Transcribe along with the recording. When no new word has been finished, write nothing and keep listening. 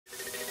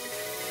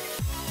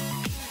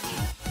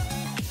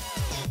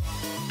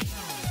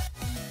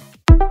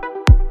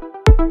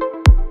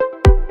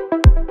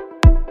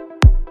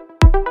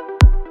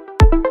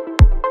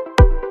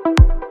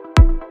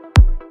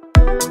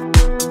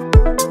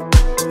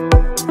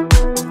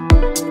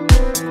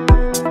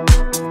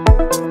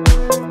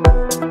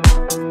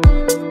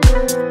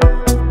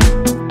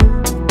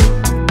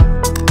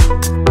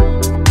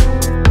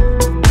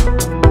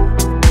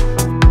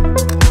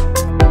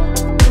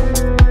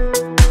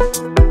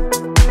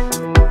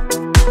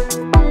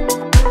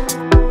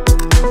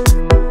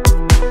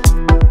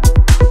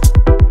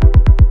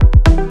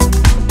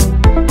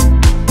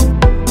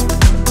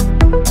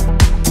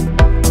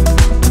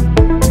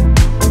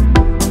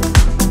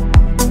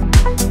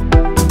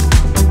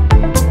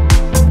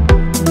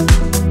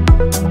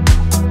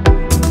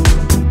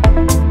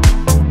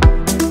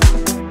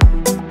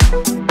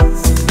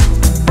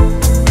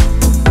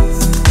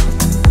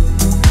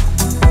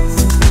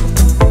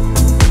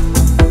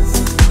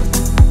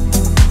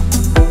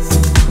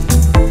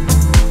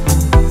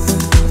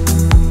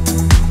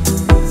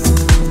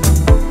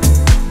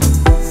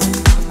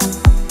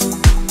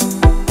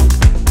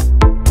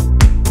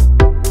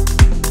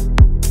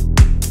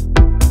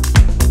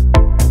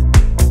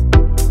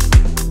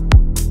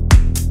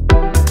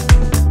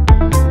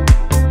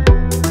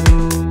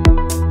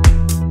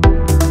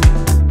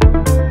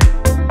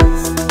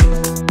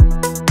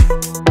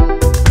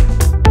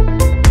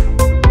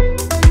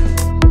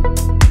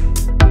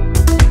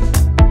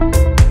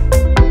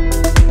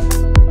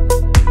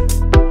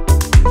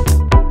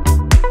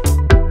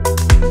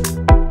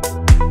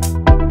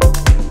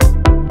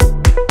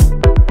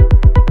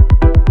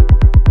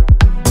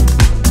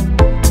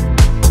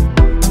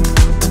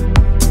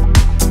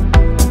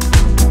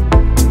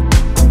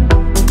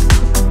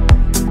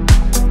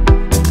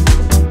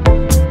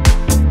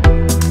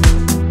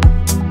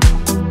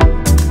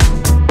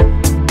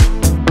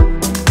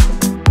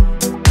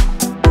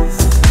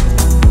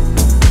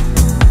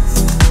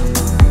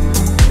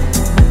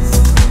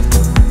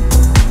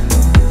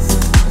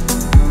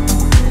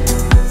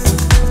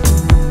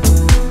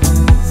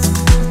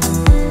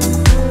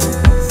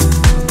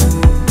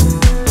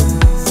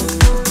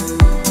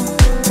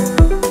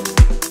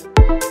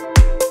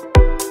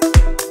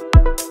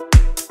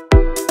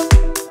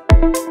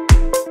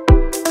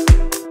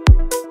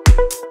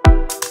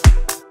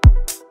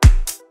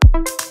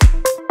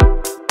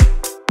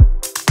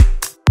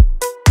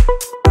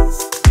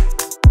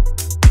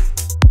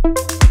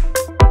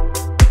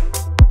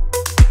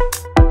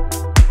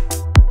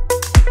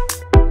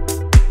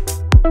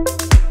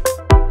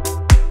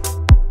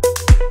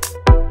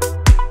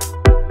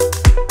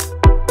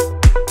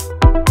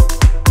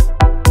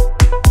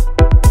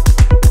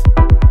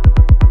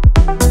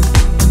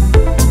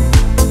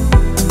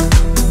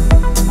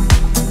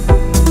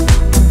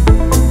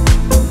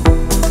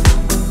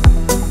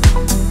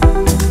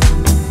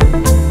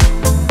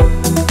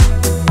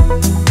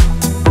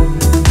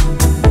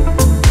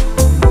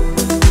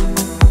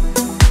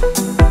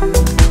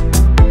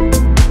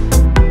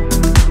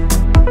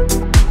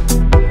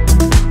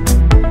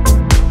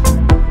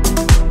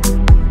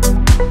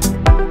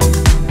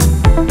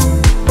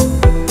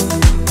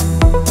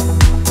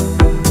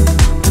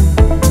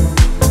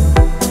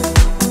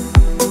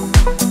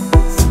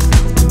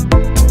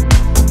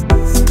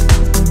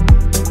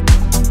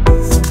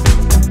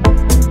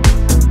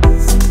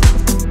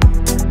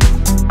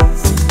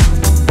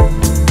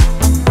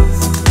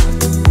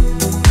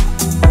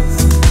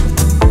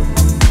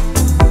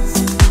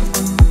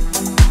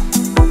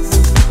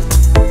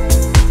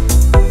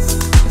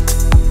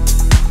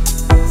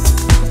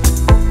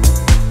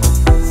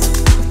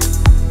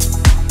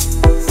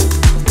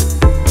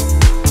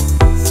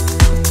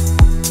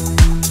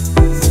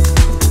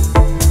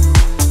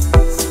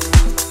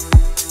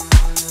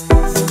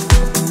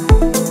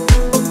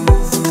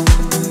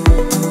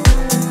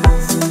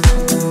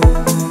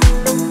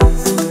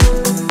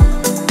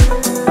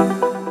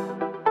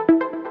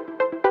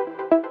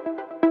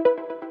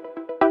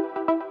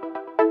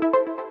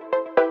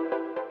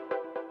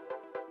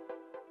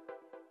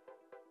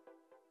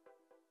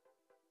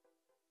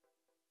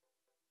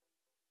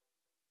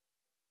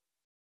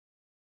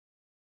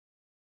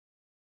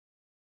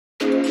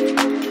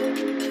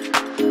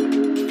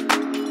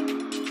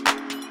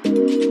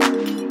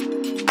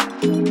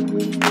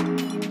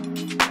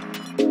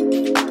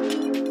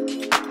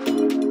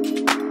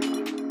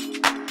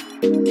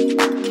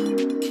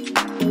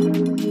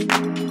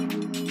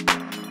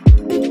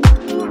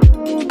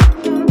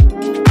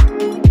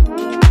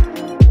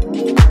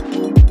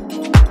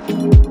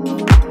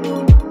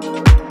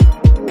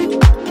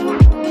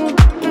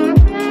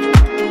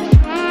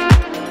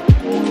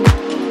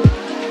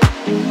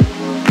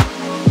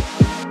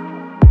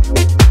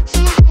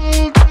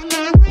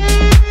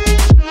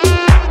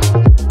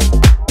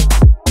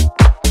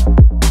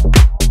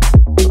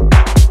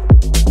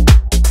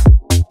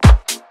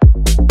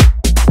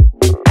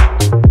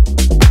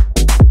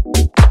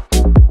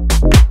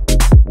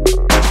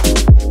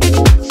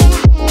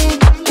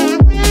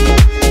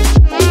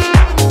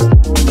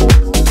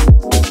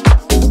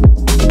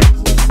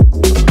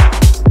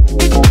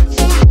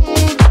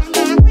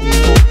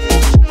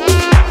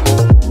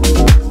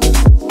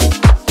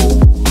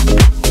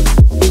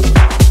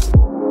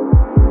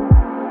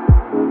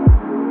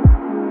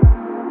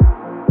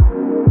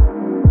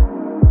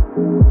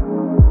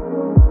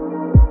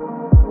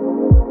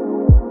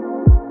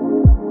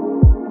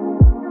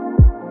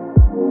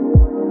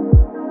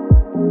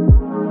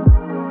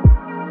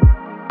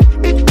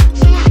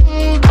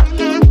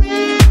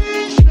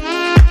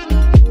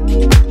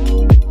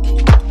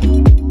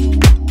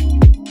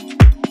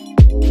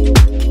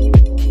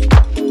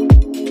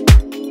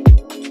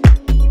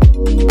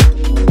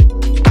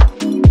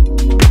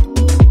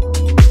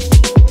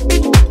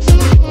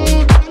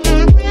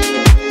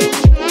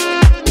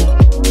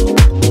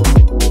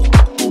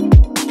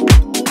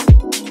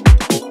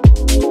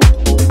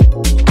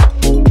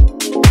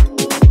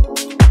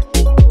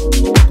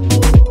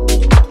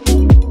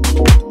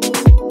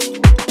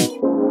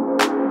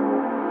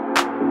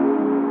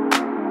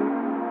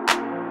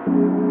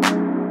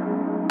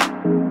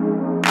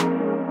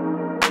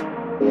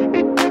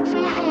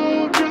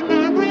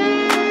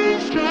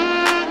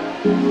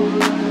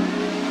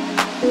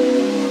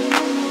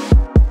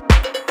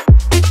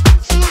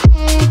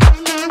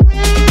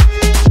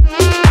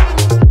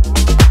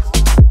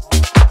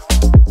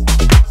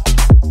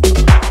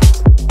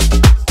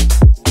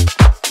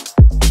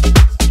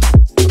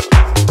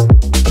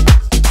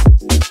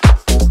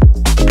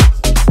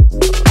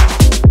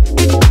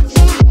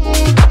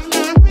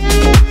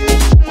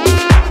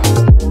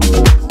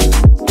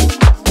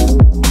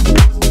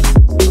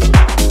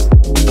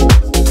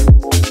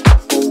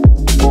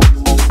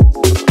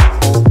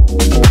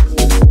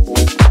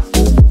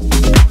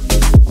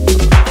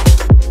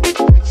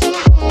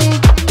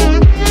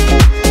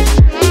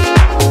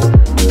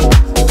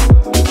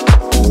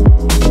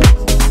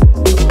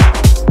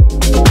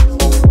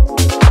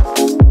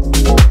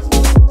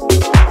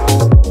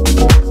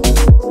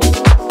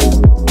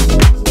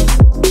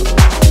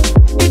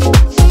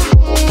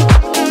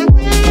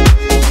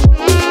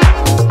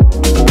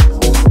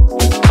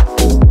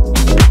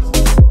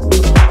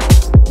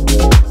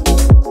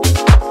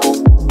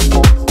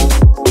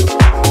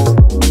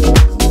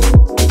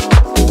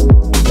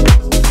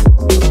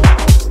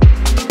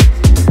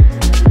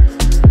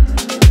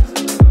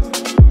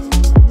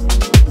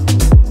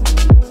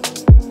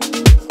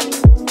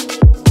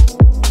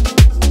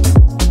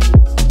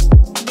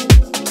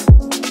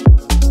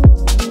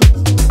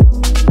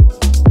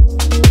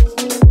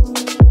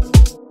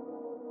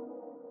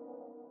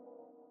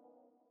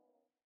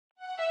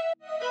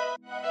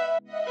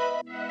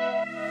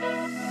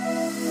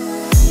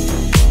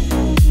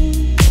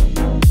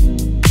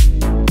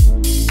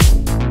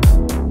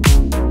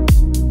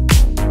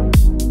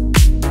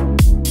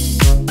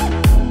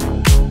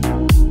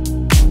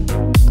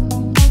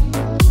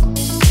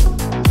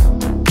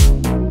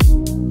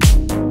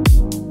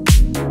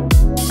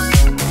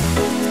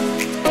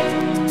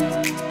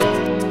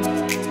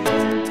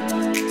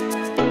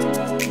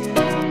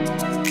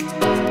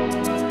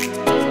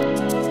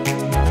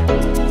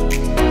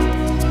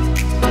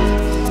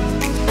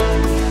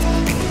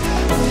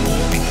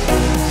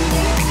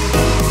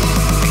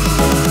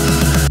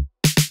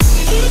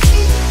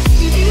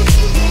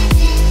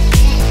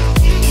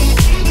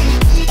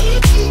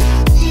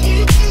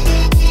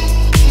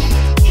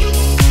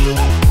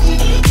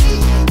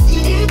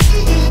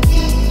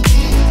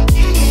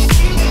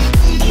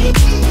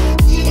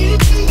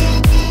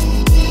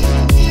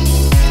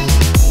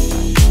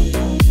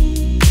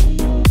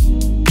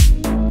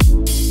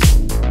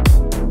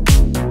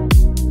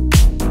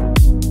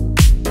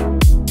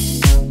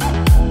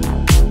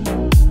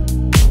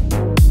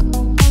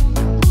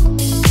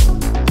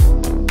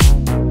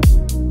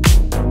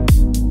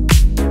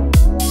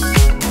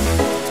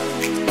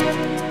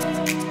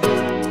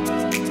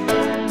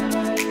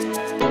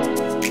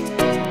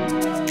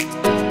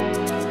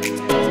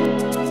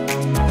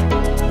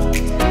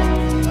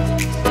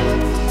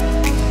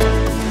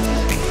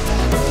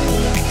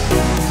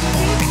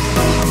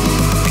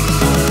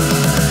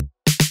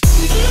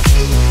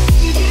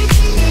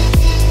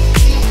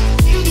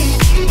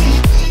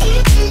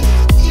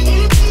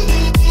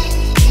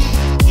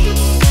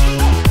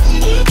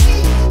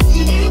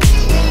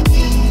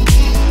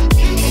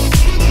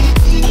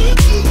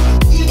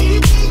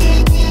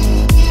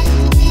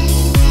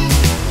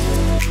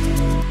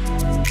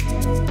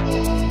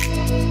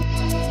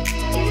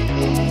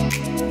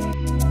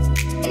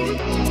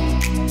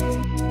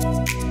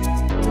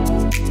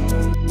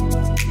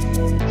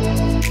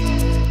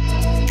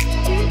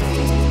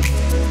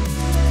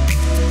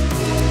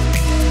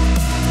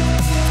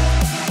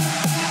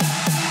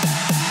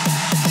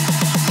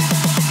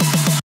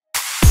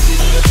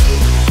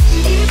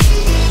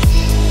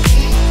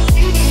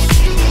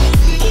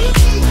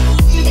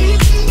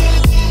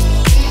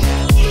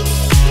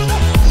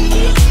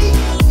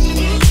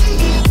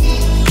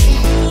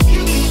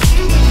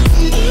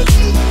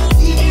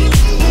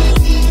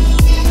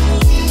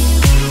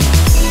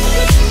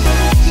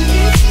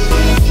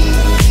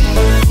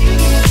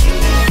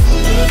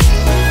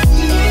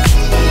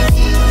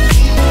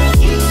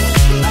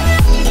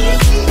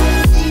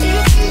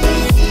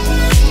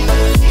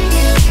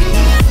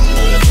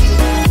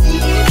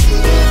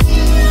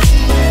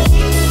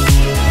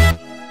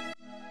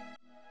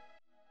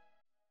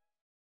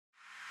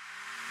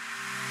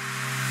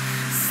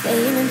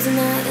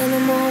tonight and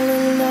I'm all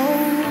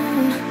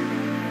alone.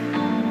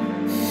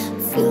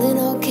 Feeling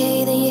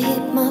okay, then you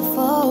hit my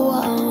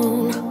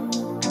phone,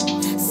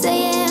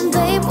 saying,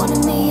 babe, wanna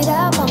meet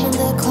up? I'm in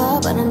the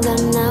club, but I'm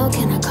done now,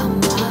 can I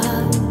come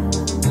up?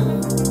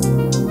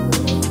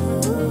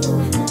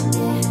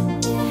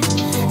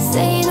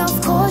 Saying,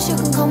 of course you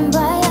can come by,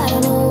 I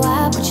don't know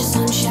why, but you're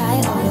so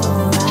shy. Oh, you're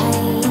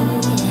alright.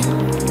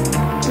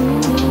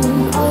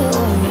 Oh, you're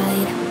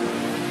alright.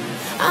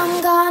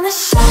 I'm gonna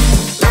shut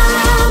my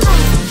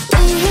mouth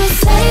when you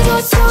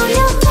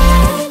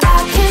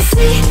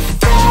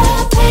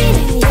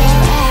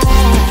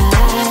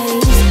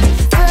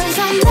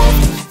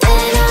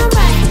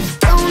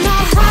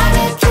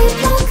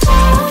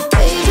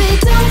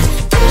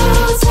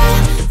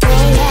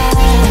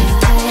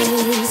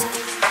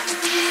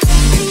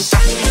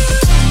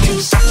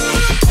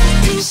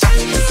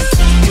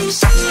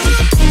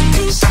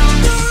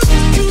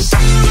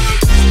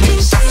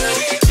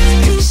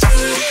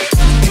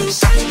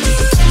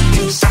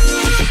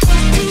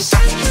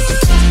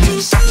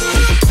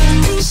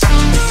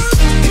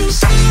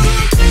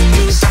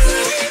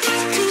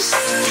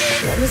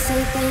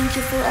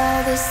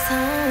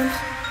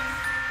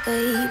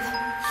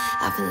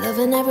I've been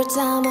loving every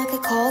time I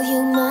could call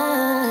you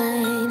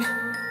mine.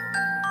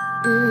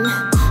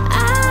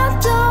 I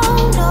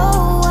don't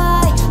know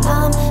why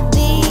I'm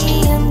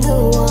being the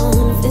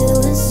one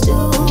feeling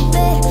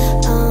stupid.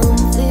 I'm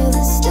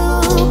feeling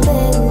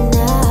stupid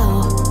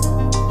now.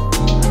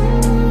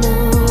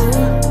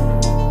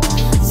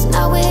 So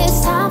now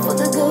it's time for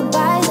the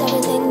goodbyes.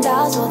 Everything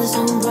dies for the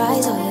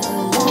sunrise. Oh, you're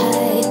a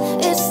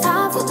lie. It's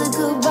time for the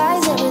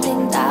goodbyes.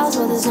 Everything dies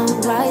for the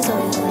sunrise. Oh,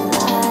 you're a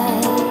lie.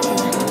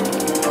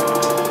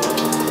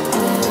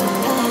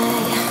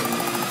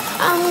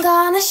 I'm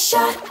gonna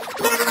shut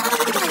my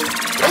mouth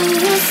when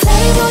you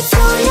say what's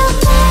on your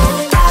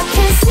mind. I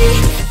can see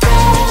the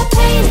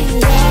pain in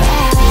your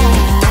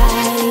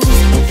eyes.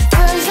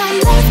 First I'm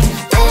left,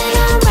 then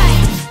I'm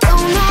right.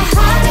 Don't know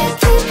how to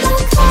keep my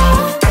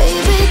calm.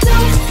 Baby,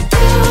 don't you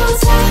tell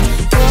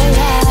your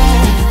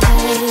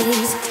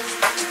lies.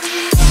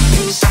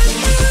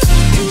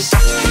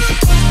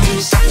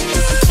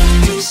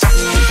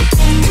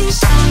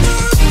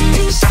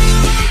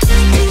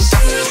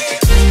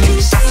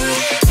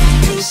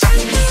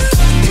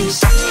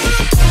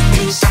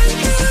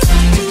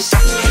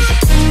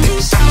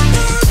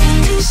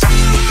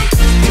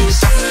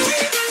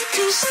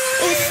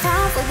 It's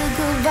time for the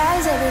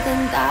goodbyes.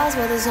 Everything dies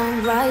where the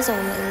sunrise. Oh,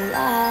 you're a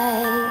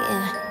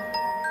lie.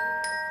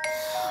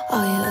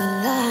 Oh, you're a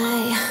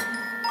lie.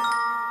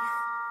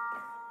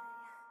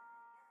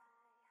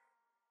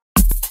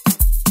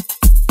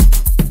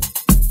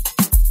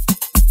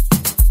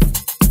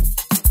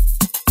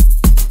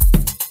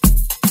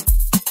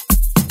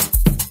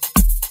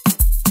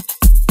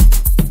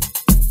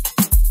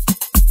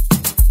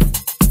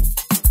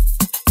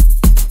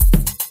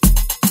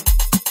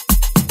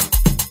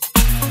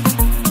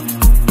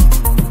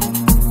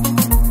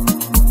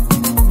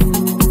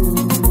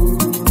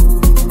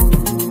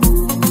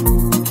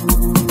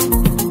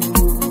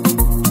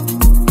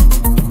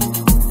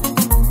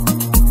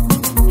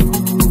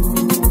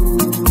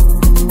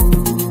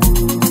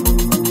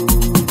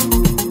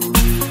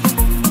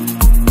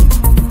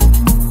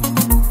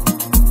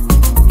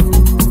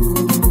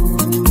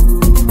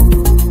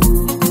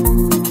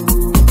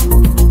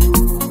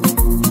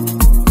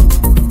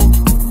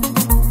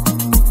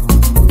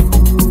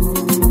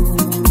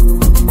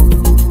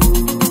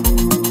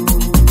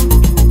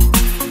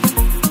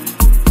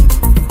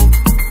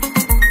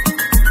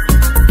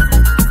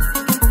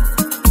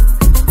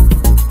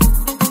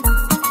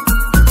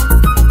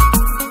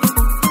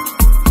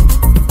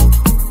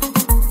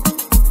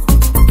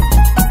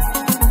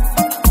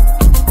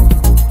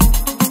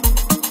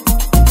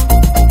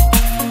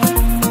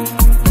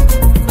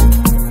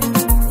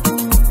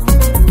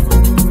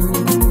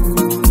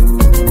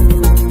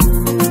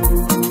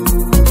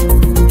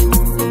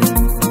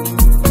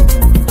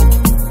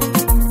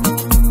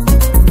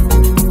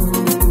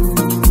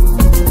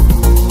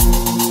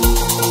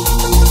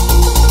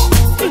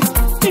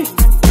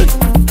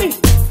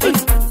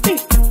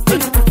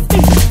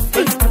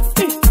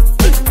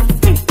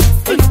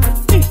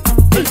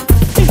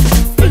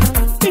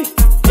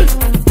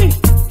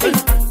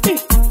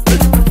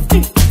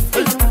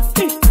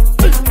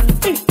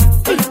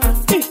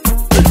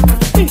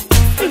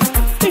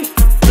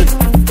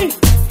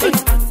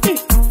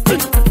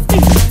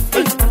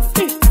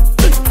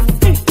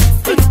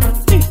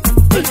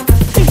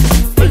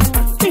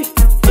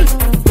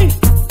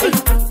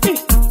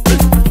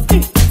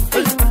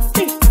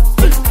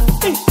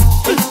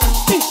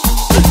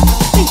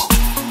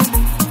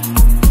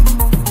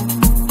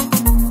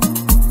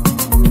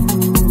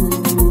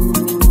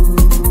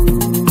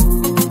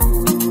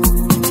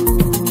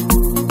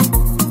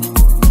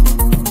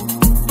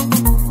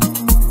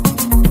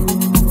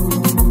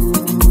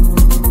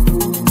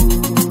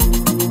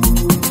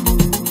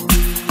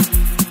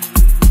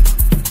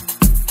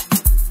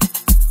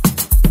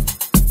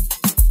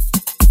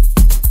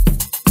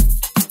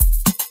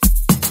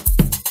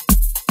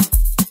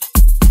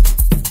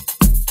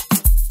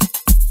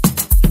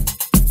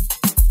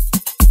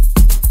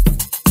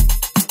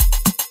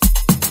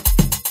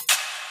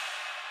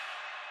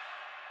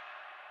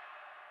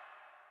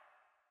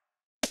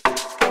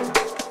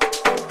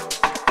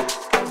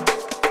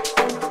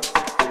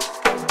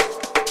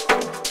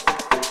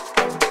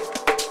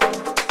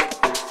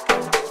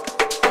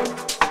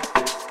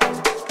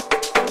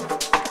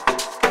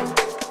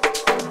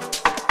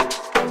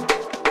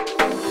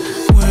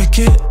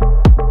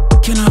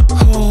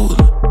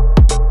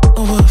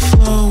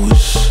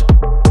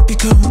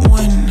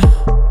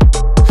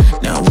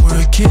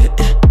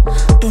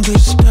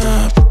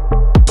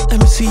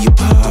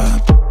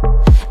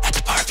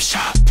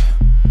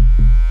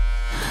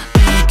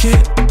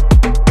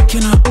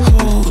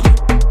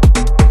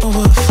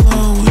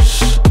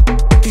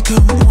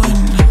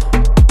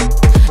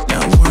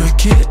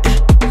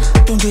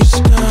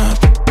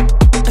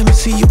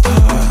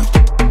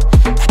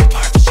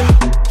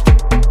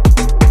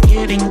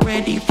 Getting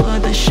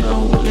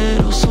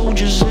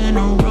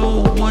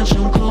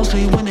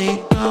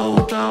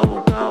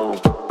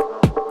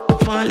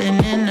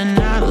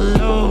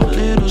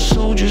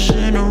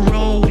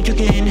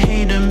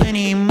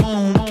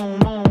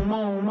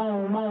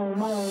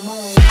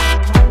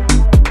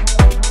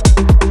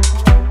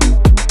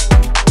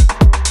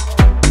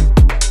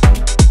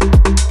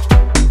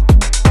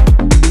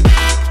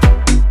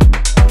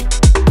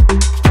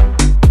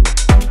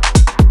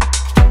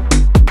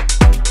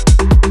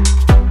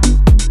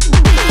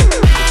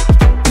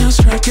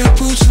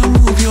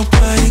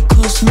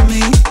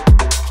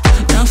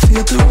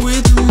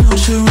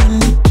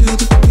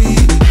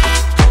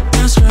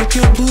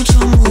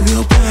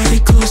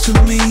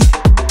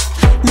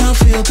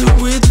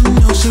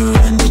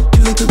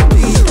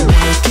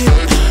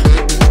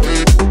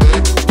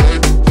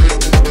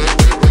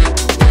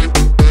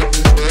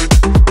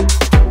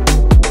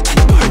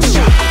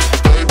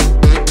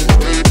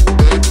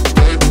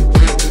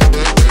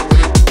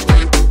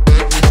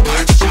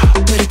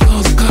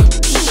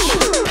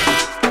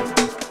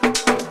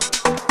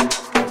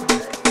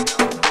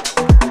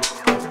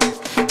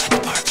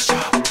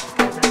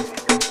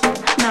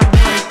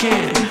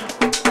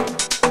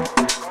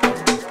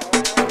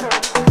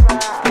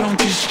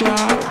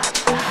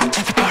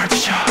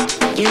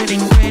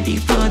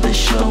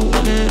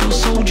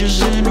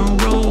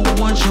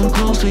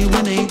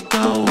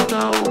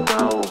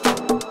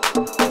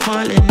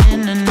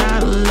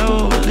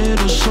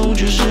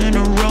years in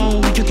a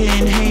row. You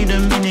can't hate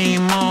them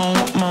anymore,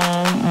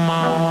 more,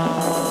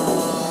 more.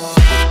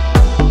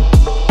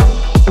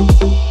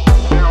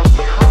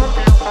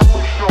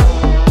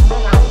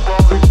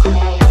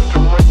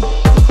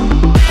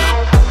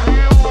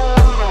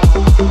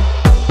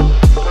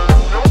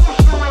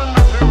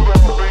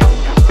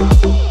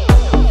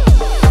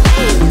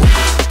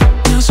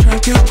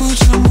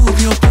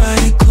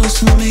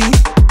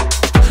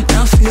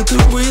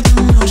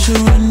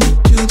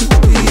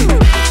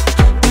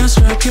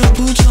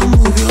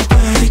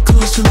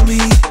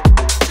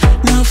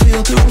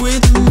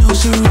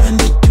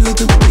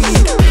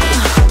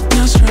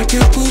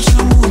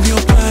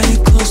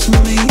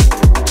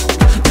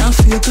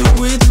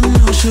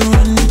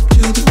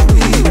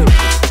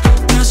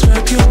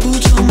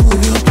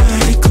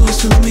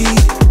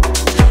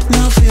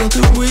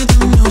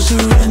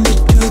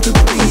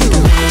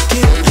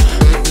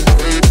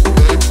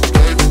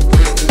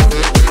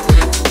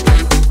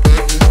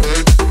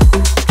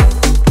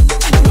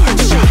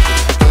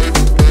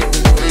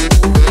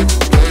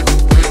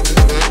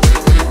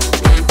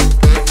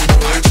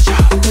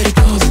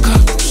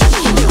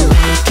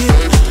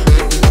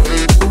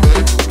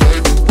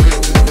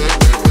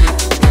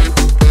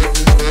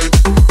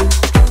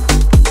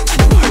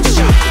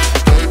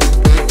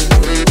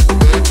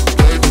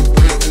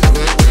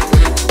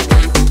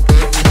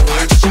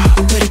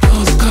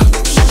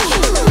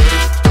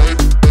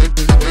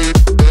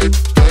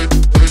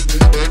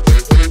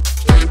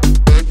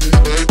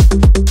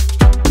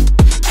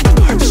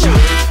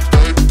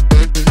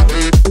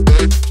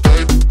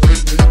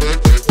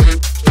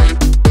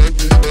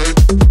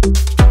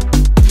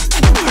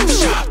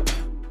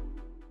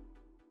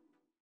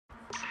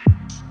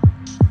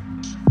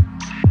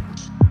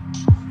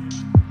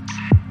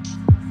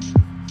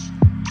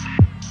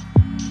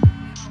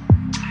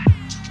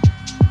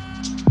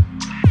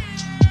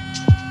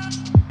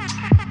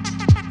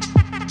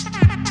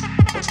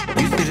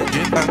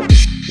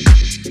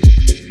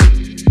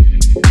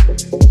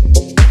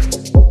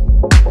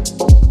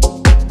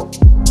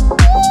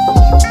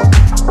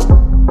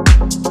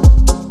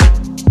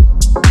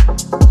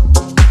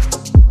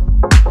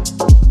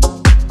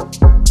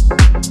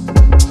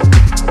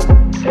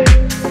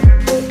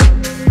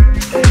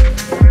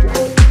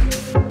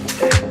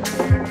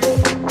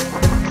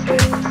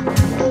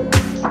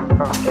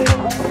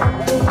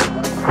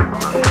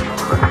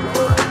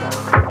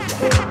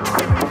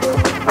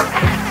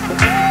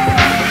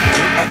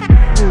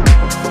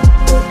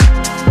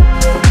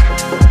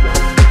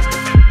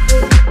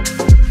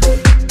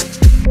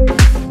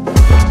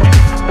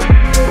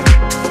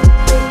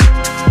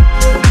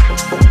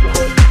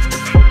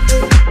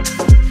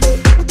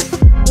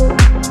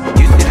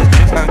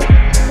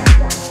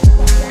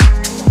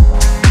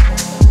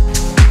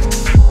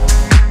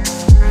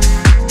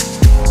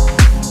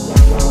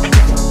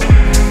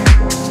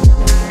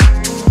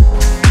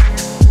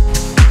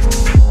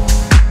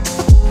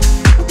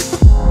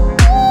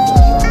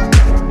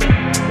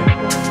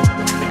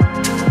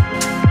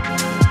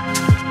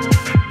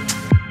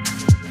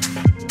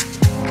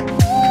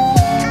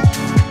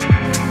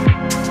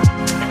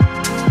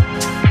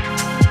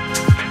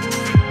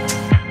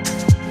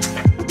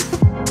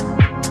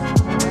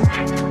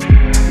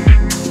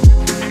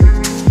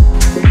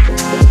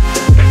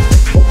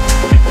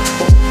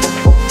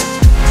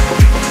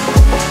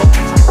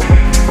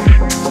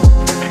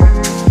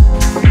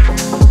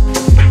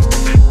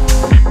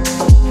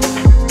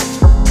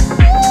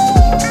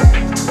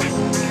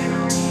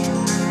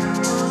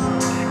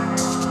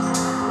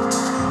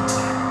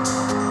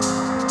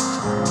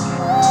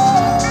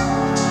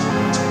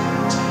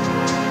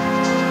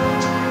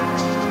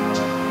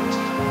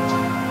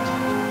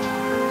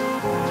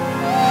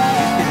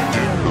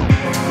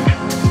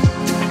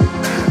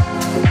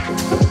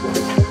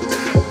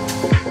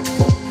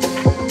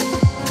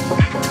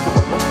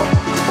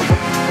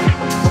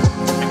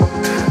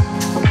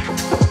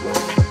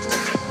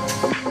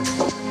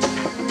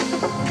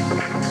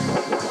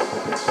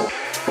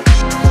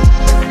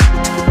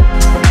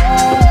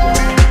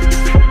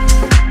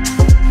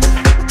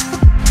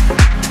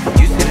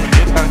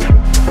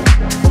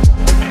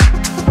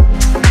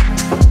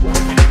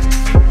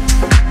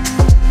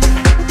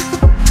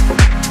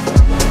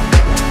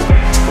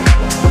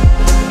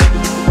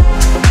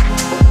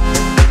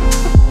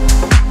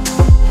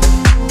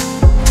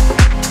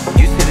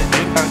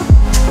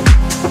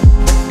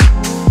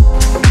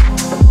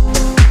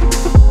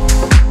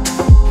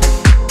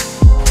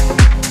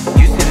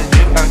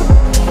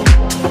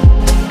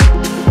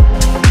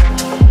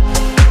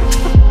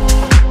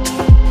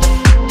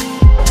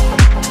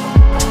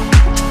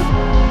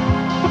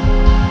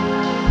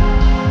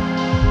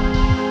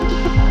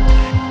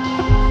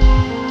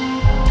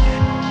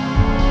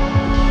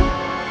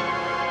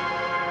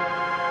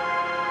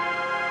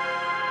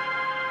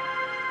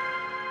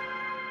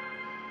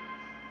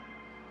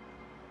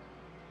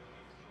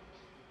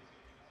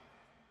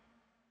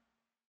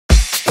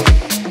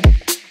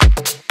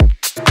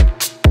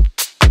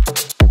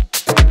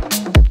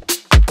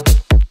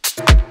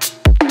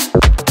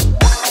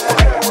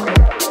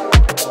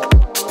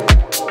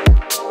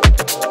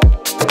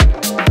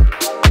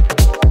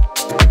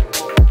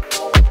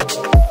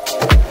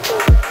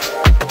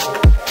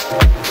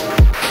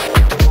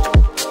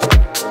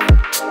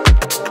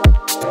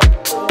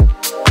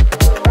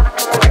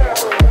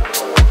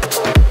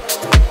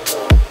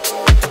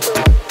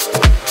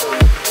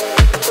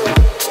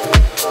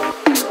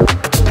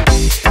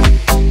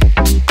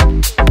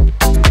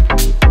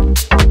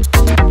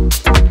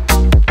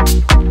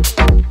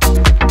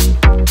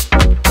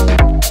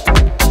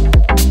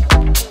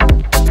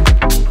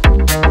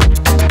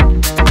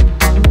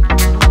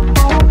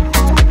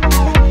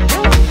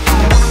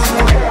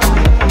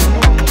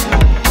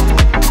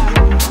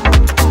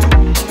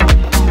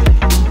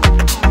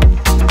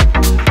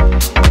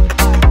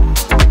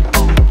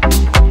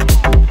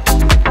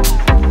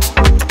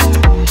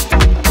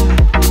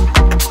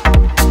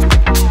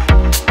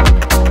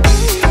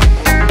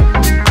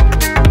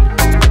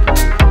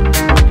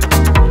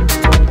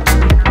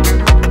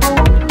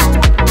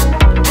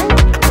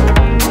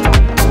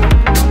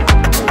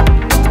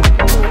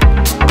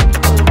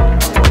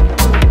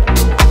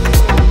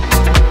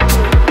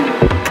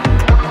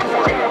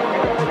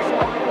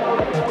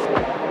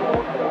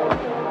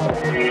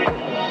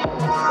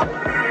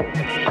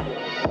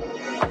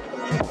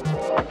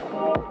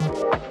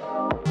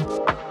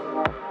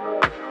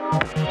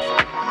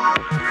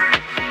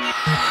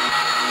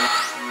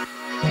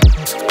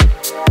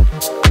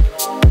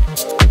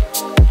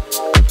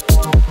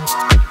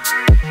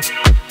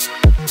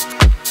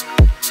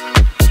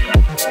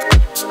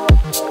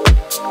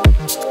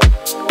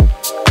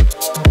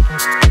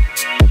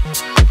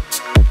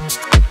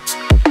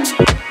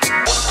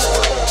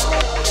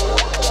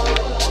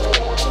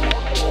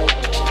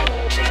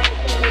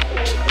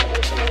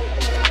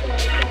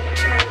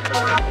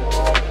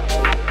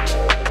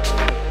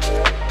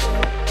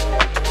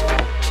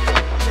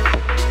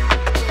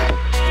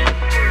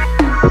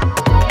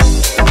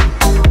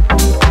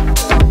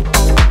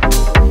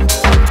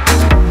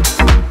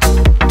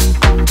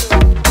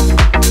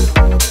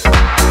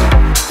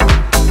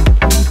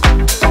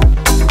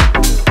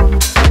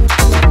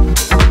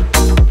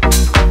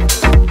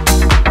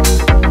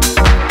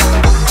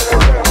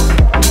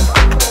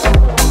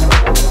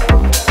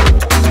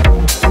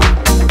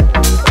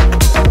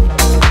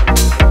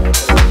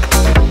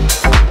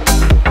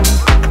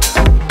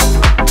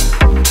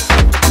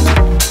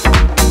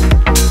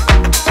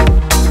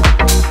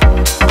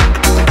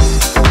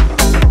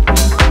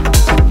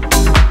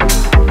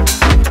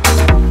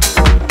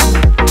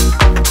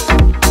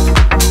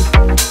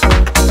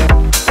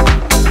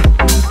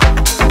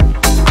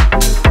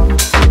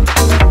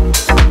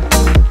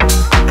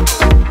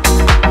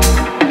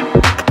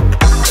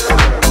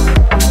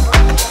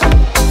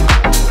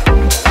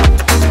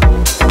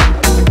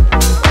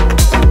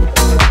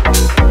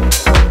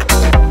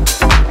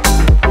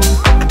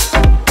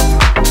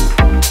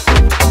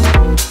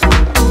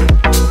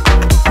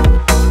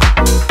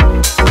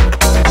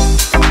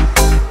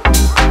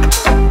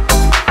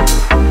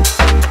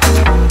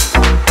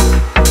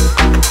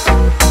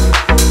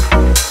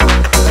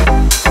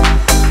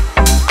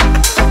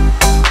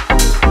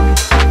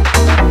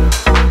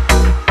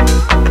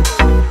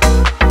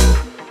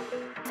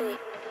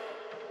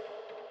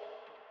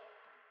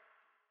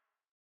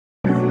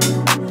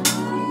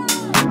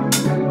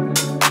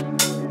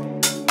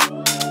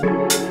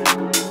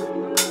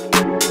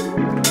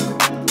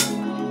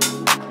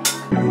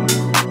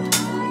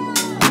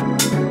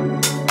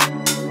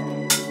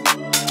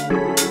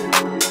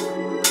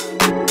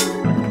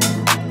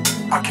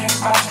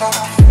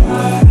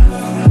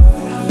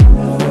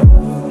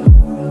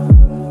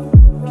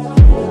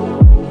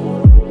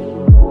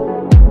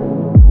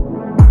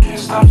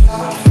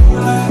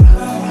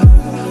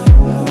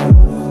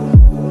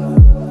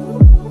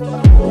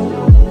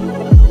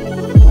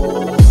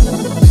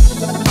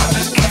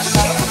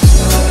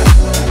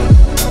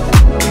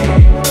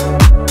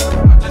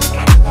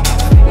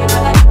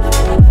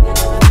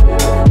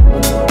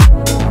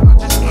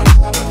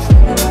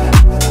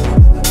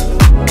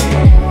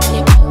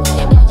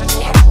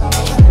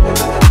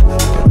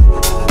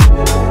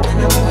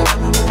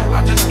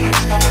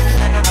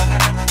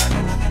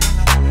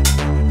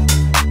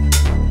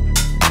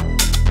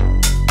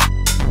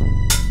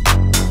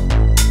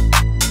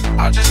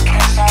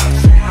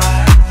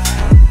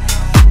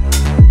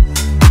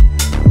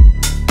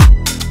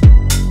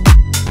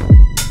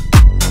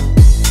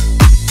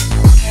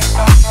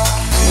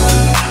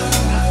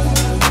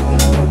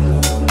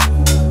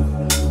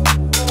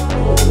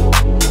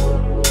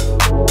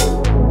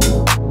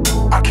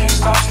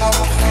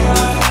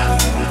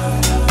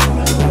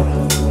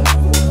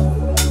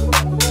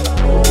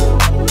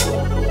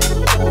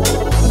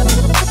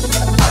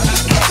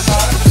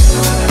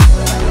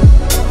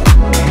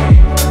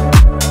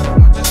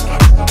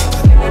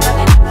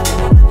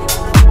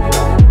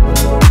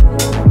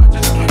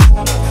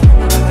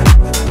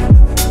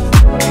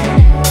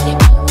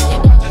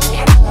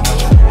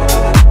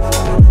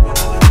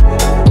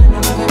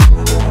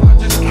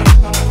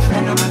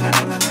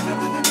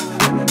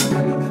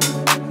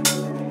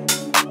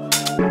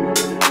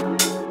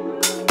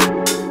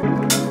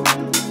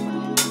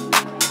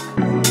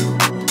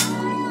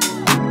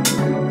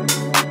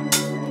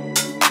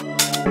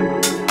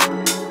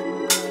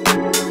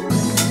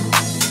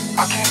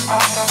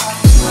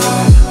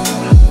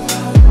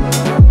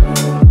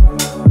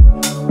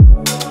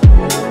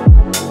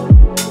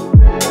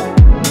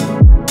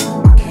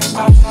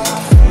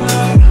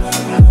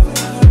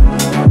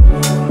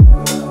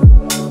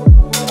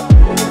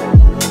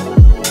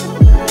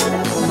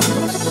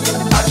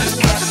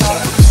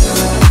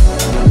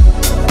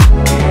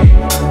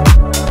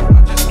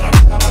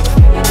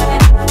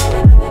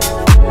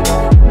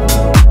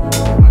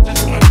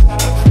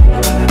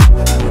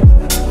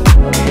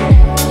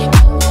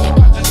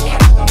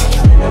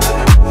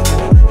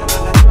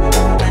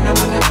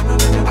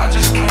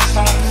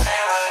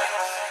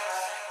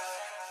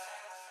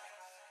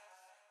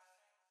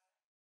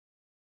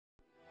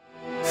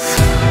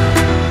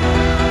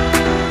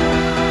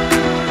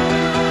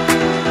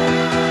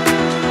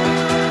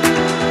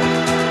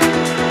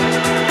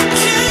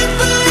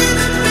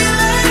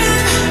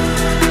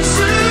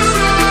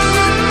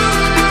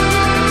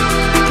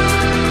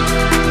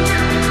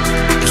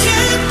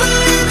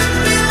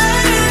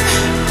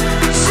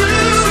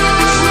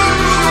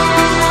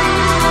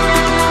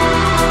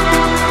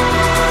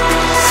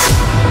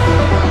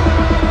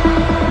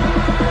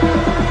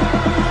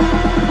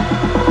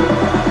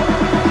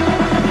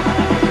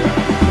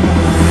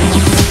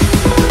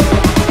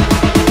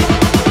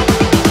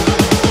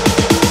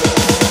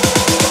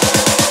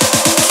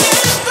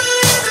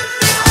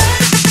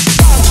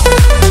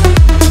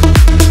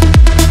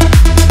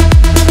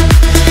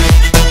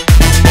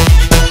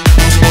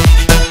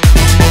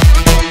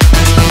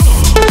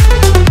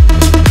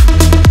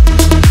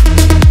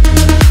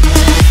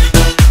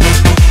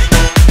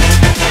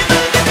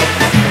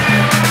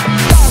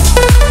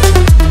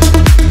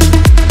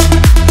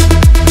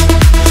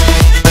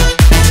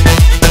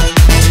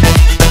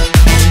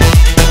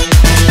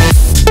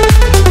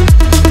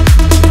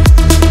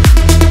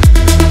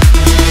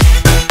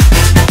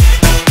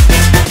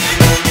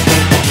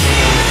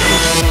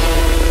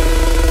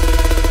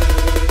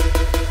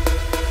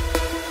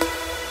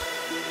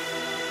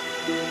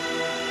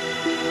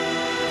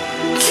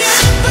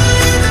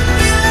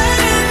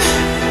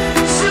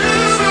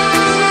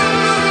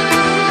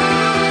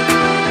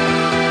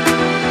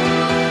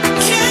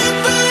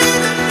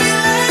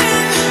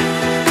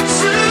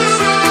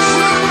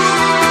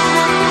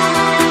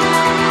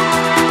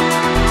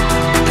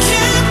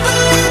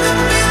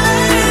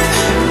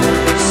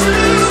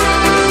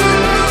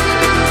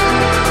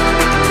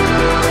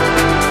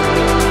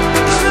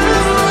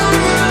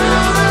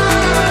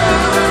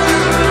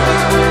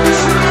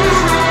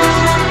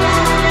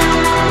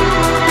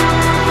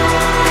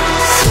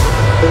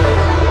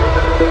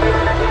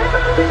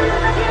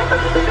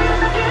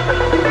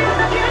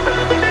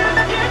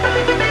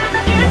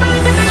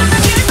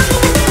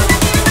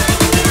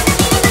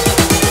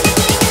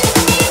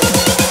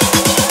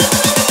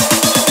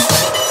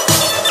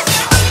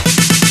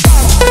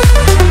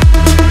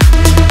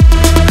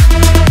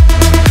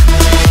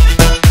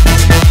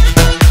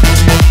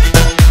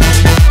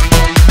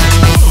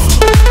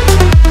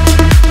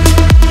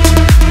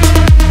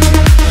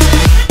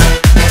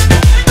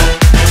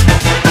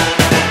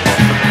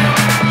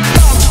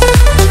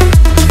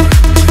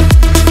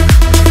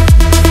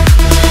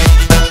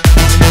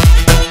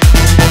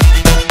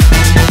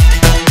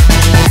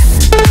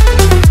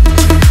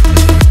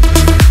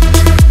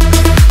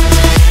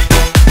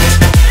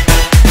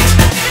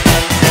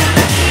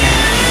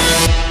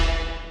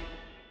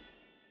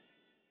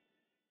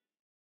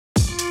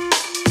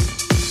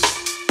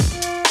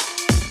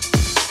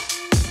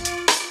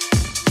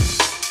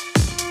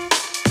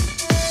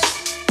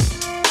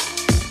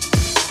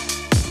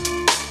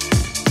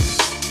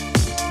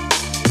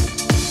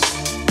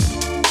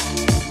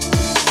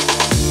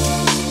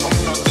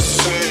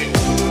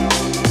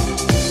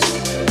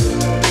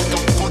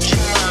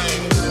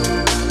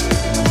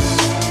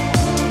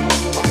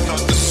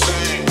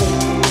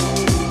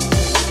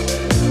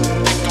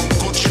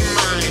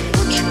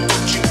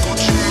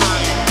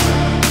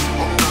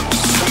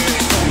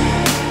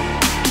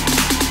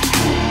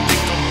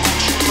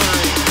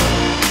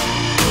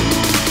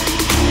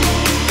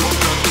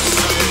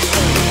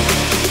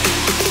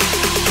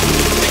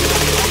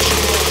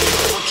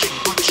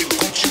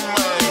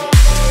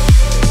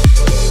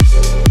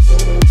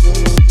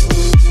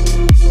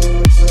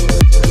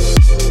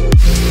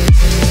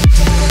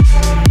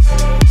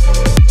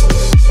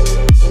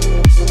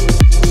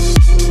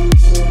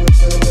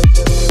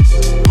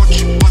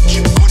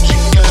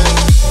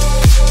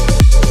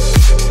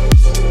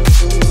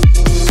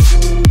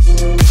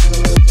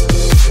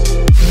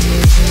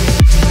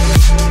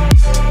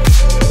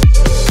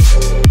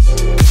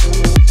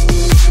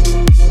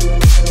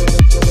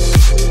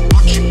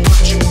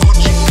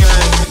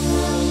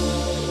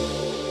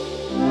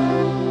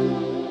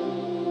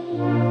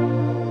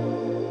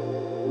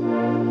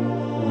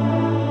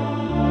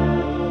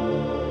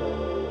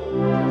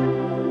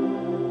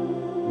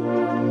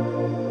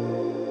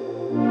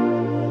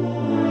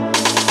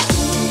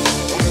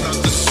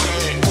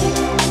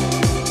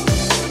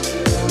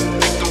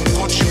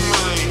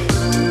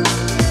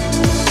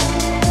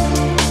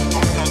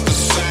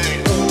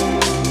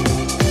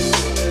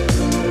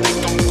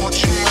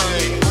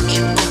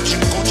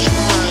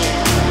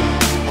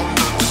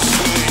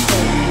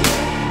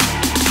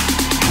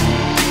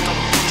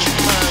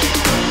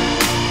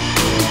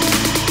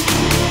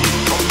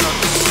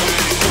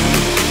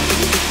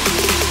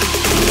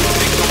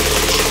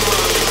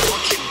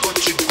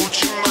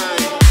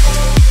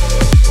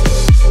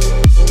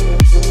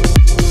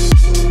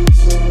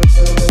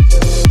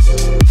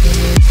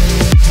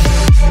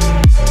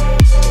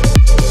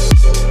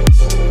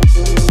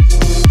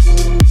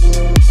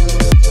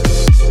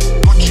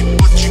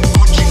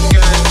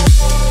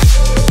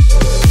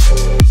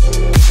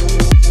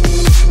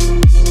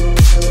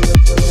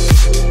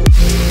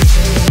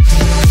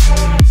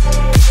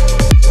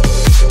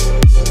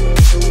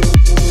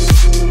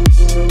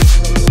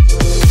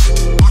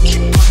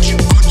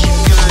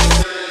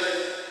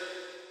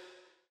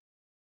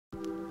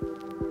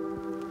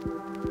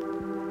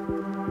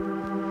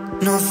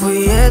 No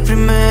fui el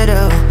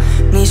primero,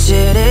 ni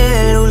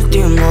seré el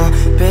último,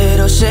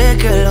 pero sé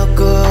que lo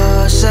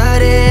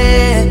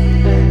gozaré.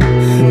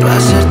 Para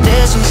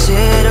serte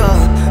sincero,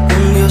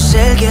 un Dios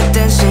el que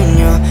te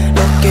enseñó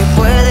lo que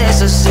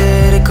puedes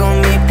hacer con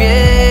mi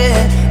piel.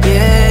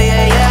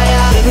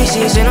 Baby,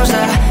 si se nos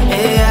da,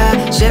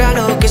 será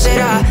lo que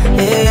será,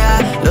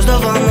 los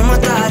dos vamos a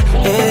matar,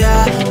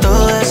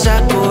 toda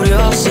esa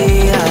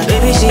curiosidad.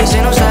 Baby, si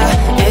se nos da,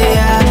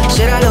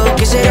 será lo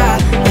que será,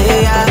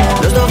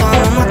 los dos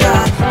vamos a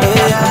matar,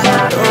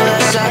 toda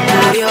esa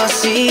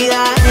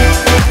curiosidad.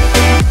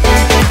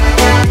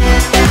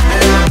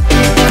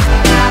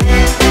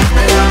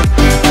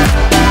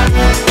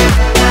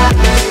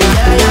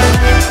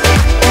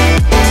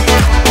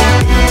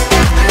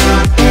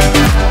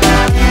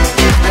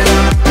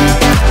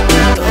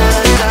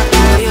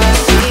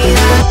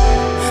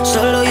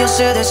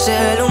 De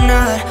ese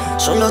lunar,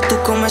 solo tú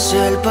comes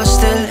el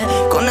pastel.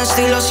 Con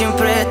estilo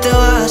siempre te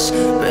vas,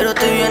 pero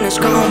te vienes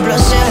con un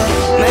placer.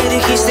 Me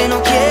dijiste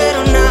no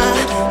quiero nada,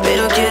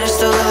 pero quieres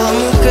toda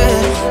mujer.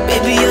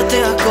 Baby, yo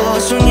te hago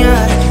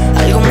soñar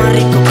algo más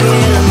rico que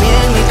la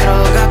miel, mi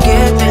droga que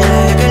te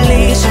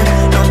legalicen.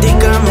 No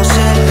digamos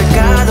el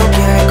pecado,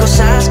 que hay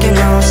cosas que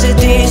no se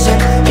dicen.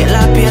 Y en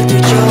la piel tú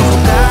y yo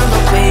jugando,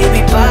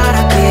 baby,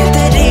 para que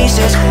te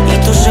dices. Y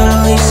tú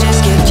solo dices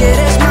que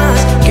quieres más,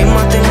 que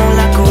matemos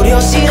la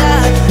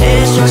curiosidad.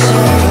 Eso es,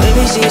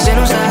 baby, si se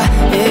nos da,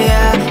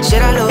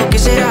 será lo que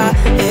será,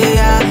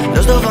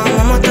 los dos vamos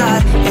a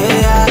matar,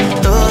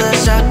 toda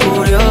esa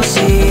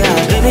curiosidad.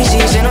 Baby, si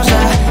se nos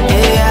da,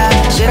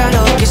 será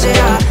lo que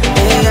será,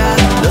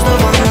 los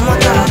dos vamos a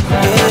matar,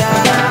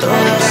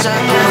 toda esa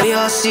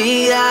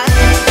curiosidad.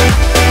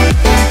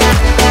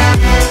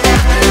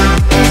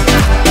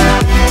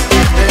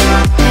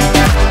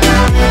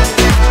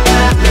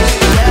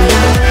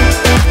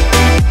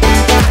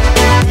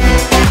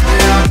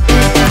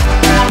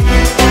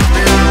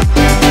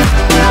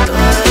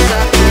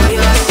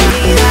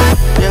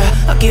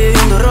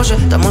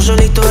 Estamos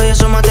solitos y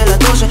eso más de las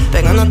 12,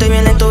 pegándote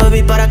bien lento,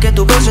 baby, para que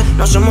tú goces.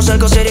 No somos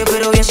algo serio,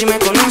 pero bien si me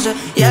conoces.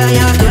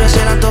 Tú eres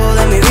el antojo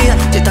de mi vida.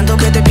 Si tanto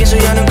que te pienso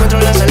ya no encuentro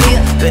la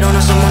salida. Pero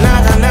no somos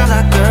nada,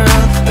 nada,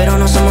 girl. Pero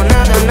no somos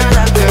nada,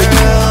 nada, girl.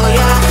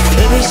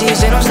 Baby, si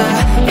se nos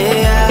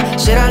da,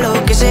 será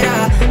lo que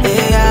será,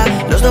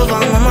 los dos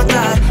vamos a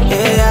matar,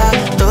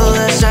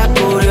 toda esa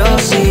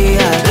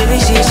curiosidad. Baby,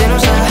 si se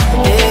nos da,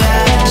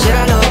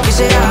 será lo que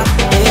será,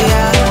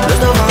 los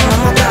dos vamos a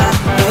matar,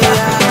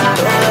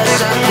 toda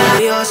esa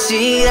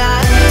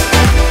curiosidad.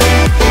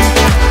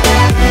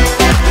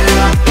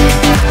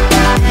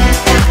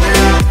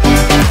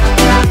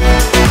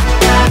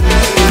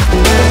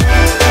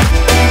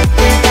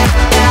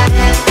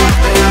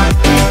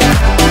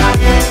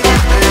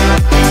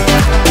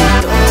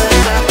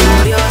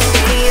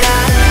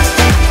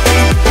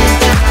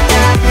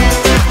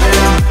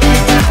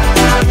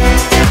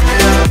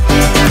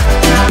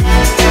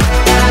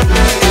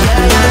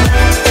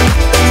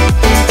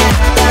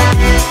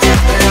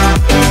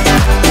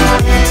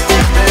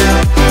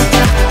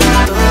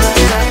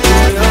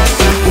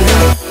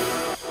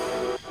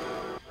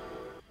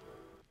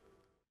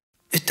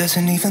 It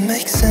doesn't even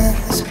make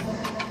sense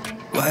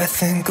why I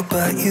think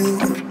about you.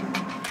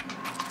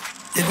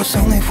 It was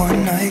only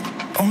one night,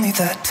 only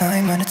that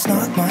time, and it's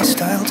not my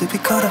style to be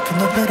caught up in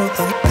the middle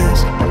like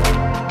this.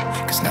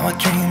 Cause now I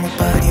dream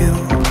about you.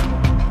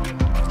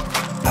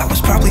 I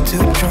was probably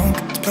too drunk,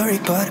 it's blurry,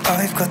 but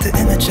I've got the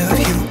image of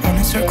you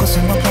running circles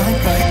in my mind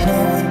right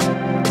now.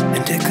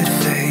 And it could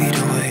fade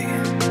away,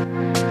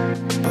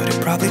 but it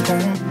probably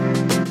won't,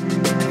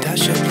 and I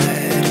should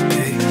let it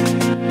be.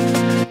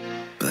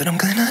 But I'm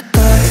gonna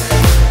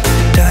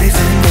dive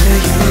into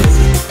you,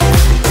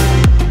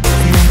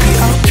 and maybe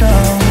I'll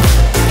drown.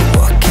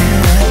 What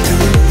can I do?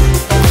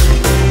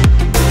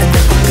 And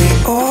it will be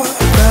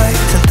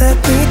alright to let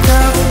me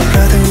down.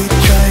 Rather we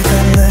try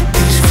than let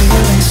these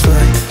feelings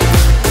slide.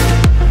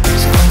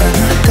 So I'm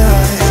gonna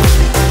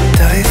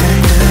dive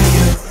into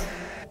you.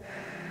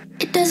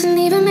 It doesn't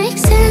even make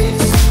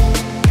sense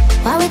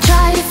why we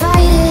try to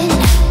fight it.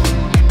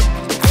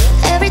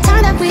 Every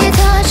time that we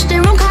touch, the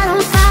room caught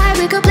on fire.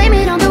 We could blame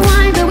it on the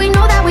wine, but we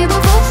know that we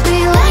will both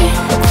be lying.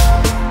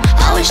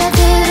 I wish I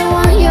didn't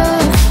want you.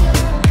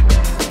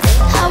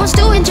 I was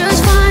doing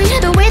just fine,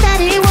 the way that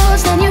it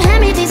was. Then you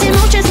hand me these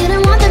emotions,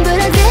 didn't want them, but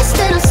I guess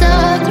that I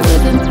sucked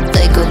with them.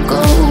 They could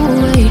go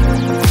away,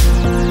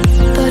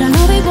 but I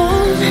know they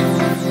won't,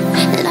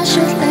 and I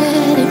should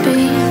let it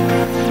be.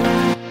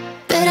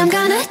 But I'm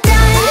gonna dive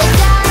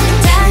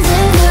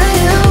into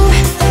you,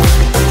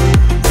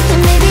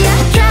 and maybe I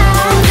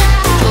drown,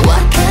 but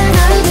what can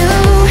I do?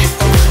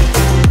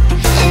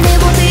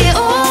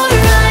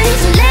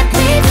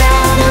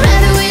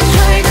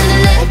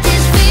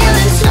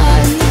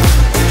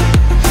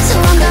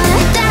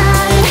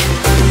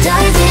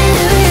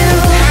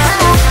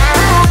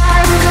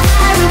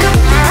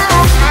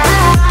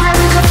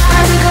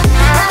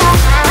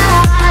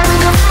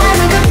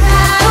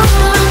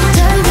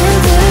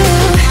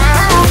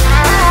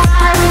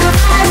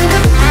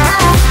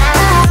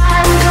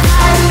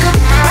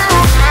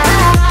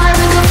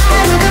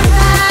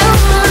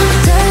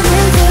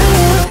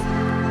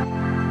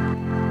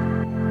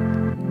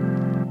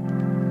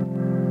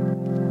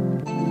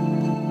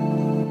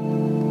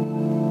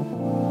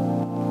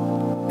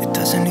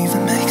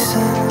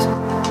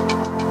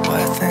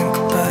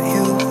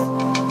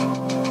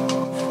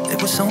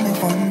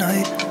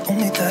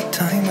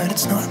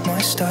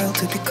 style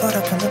to be caught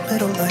up in the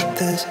middle like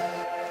this.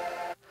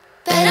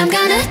 But I'm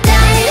gonna die.